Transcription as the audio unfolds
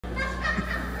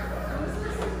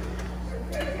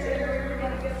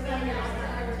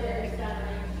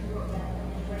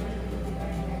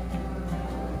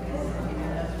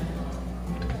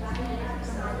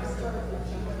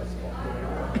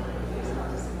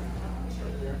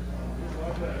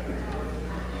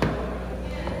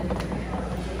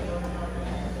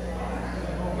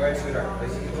Alright, sweetheart, play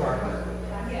some guitar.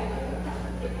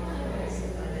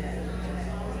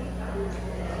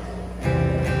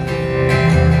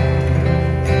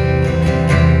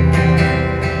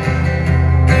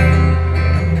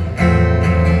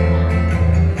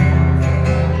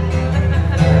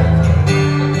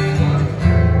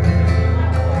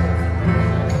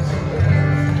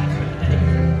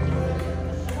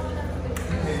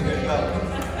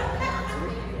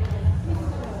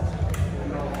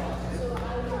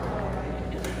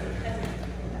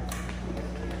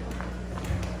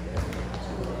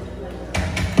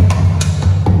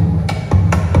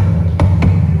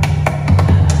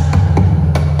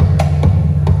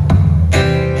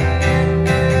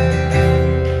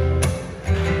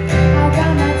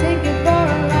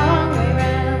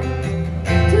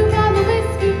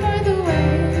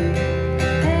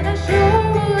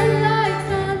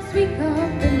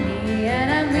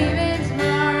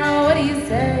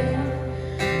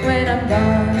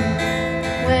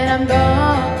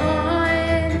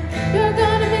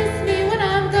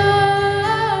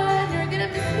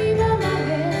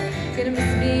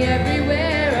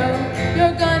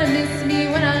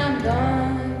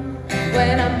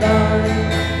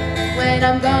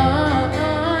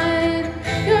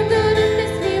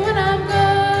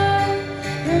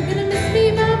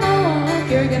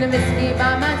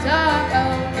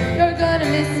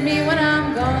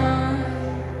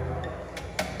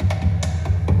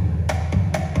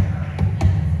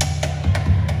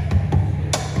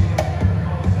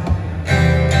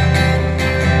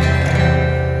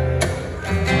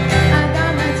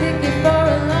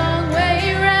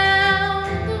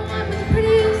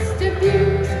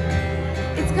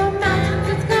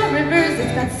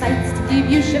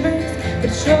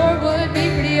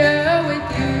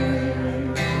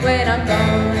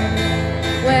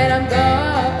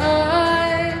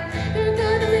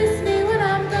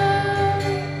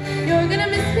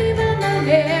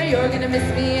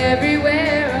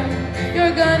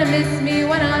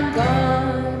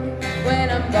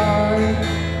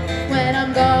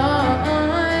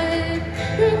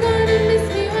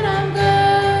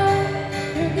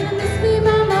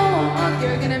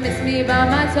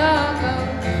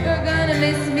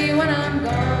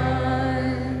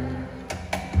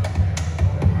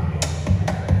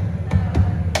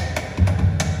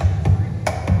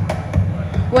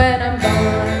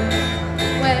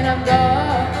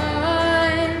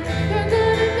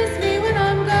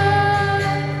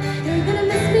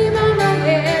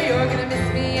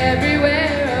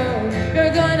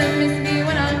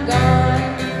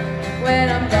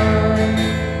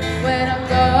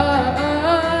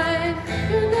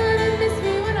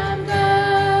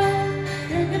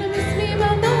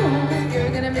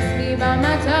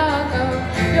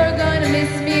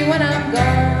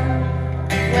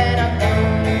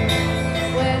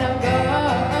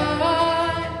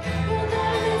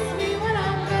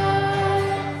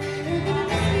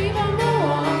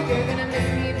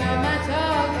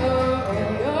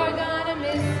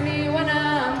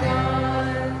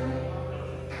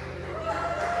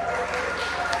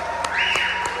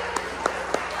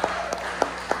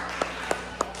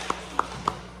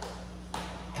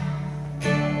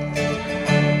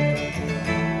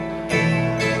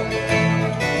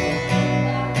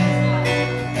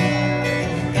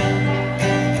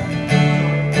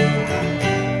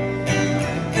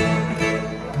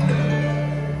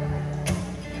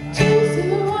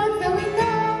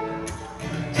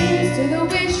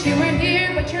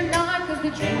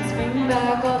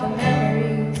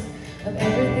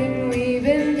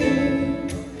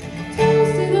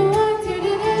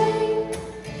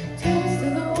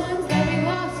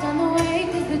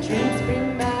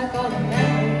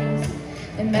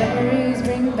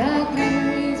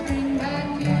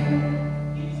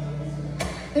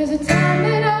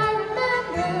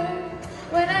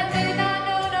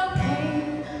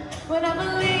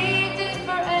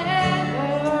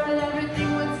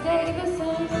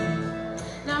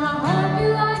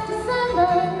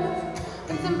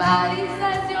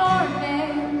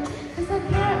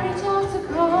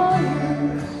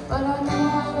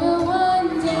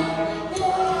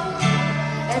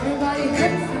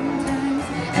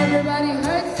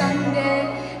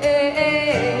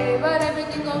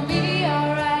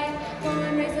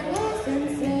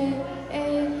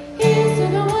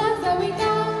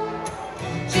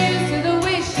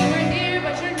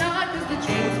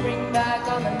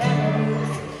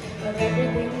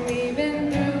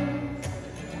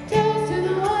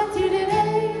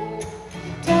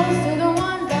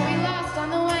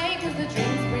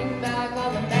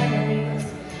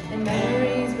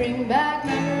 Bring back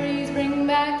memories, bring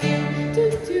back you.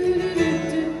 Do, do, do,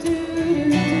 do, do.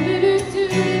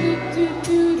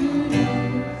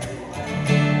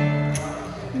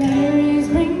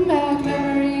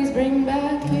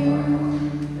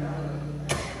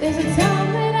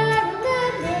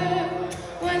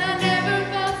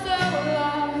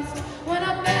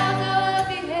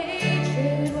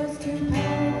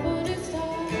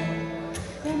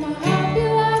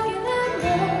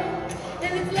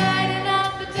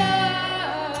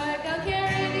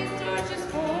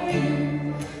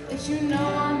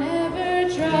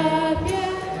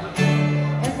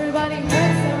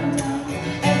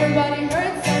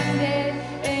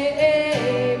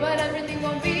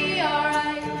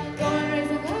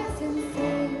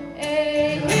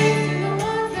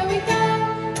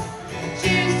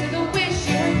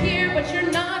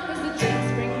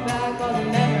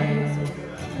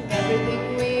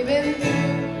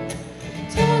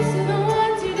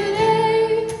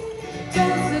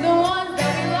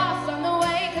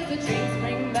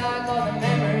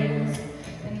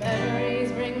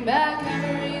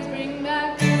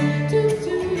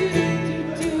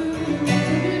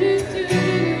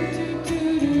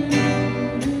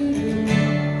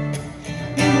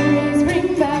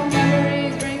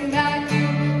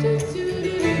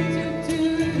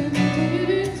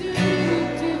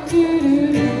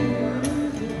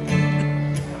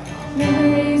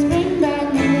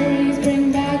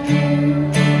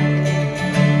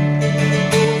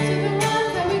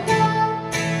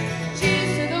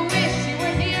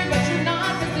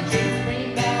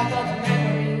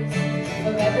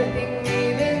 everything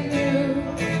we've been through.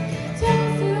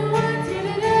 Toast to the ones here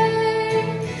today.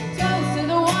 Toast to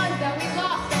the ones that we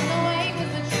lost on the way.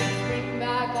 'Cause the trips bring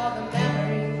back all the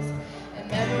memories, and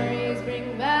memories bring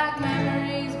back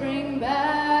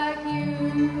you.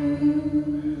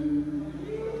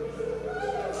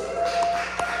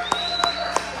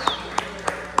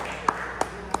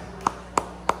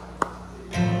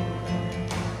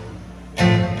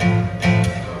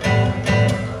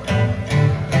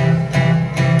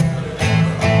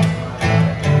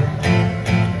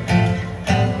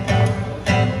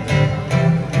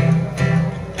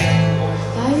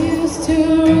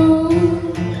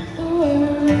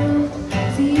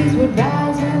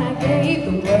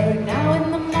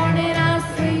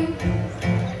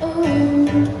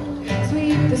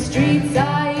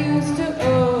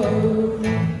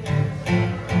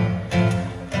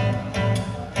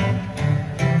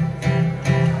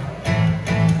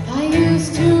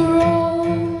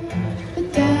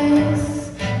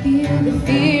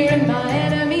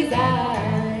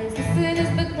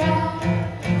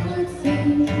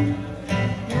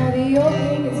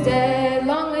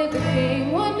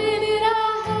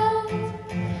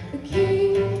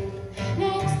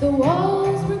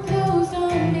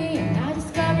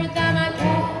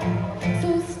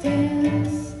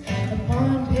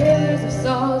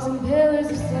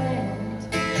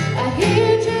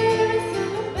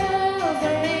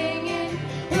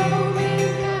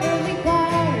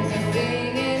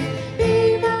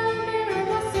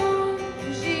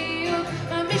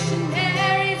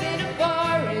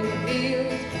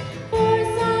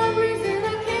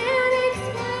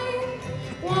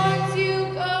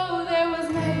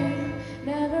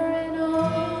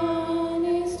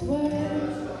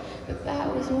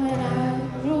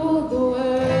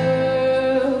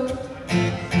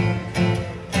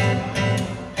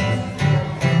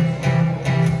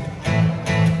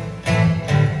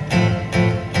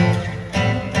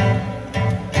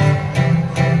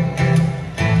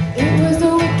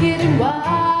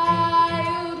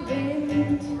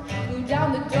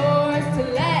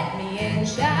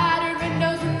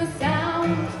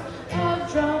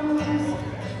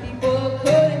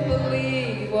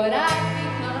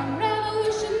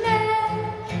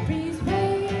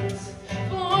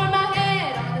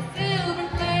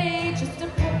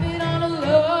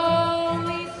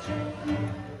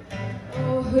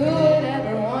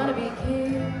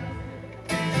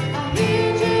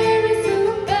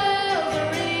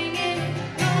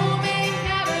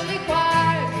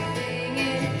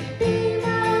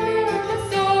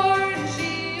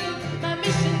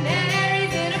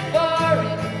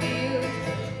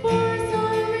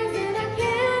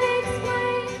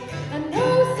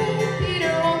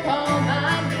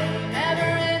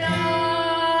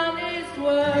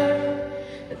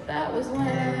 That was when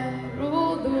I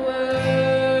ruled the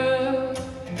world.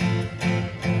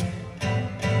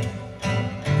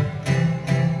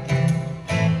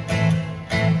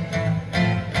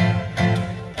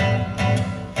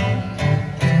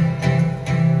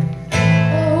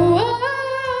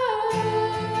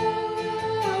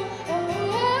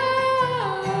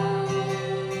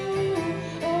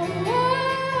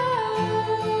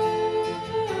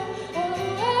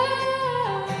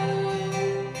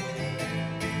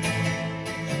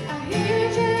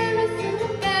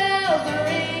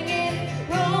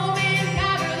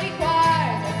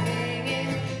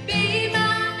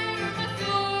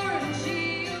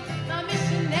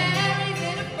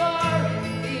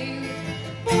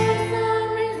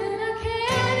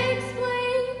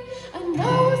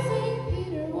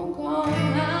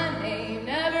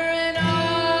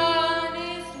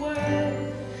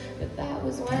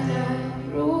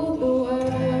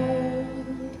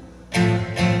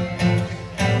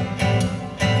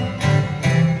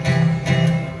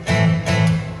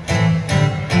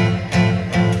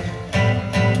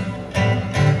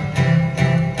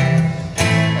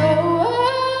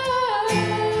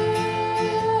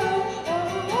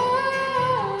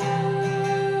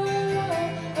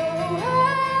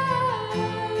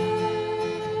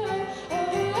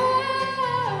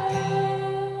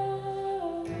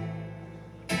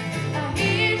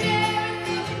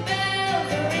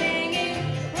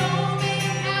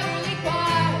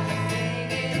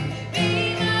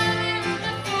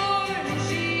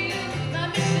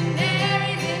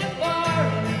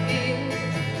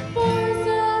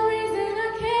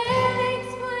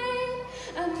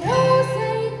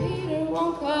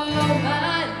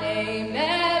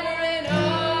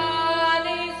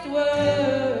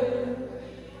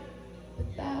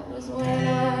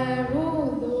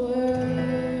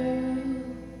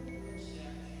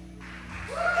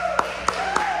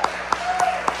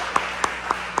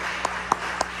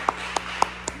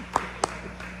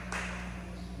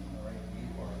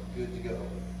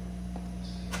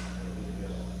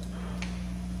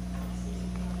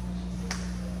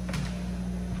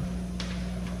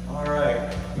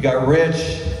 We got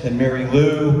Rich and Mary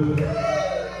Lou.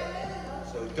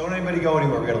 So don't anybody go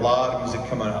anywhere. We got a lot of music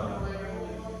coming up.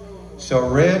 So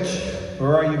Rich,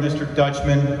 where are you, Mr.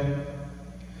 Dutchman?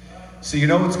 So you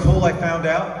know what's cool I found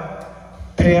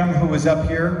out? Pam, who was up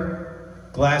here,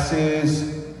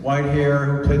 glasses, white hair,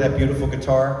 who played that beautiful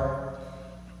guitar,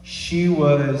 she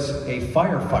was a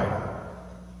firefighter.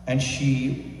 And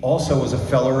she also was a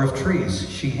feller of trees.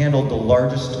 She handled the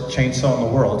largest chainsaw in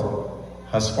the world,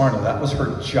 Husqvarna. That was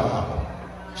her job.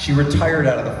 She retired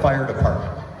out of the fire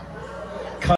department.